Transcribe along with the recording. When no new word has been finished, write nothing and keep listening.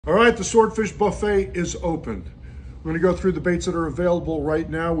All right, the Swordfish Buffet is open. I'm going to go through the baits that are available right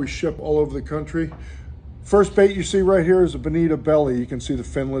now. We ship all over the country. First bait you see right here is a bonita belly. You can see the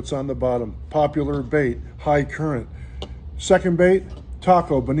finlets on the bottom. Popular bait, high current. Second bait,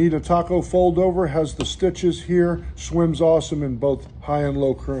 taco. Bonita taco fold over, has the stitches here, swims awesome in both high and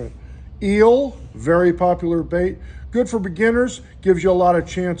low current. Eel, very popular bait. Good for beginners, gives you a lot of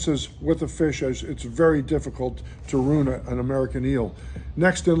chances with a fish as it's very difficult to ruin an American eel.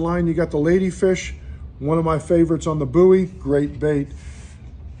 Next in line, you got the ladyfish, one of my favorites on the buoy, great bait.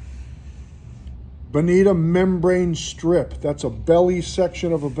 Bonita membrane strip, that's a belly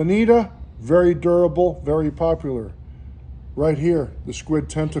section of a bonita, very durable, very popular. Right here, the squid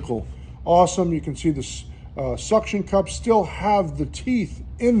tentacle, awesome. You can see the suction cups still have the teeth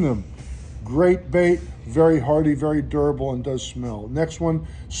in them. Great bait, very hardy, very durable, and does smell. Next one,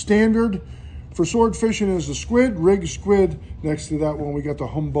 standard for sword fishing is the squid, rig squid. Next to that one, we got the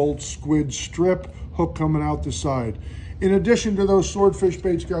Humboldt squid strip, hook coming out the side. In addition to those swordfish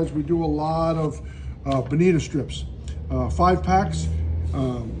baits, guys, we do a lot of bonita strips. 5 packs,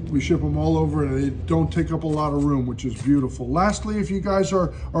 we ship them all over and they don't take up a lot of room, which is beautiful. Lastly, if you guys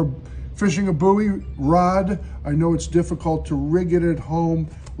are fishing a buoy rod, I know it's difficult to rig it at home.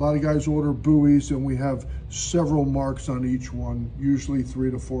 A lot of guys order buoys and we have several marks on each one, usually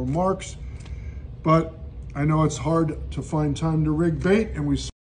 3 to 4 marks. But I know it's hard to find time to rig bait, and we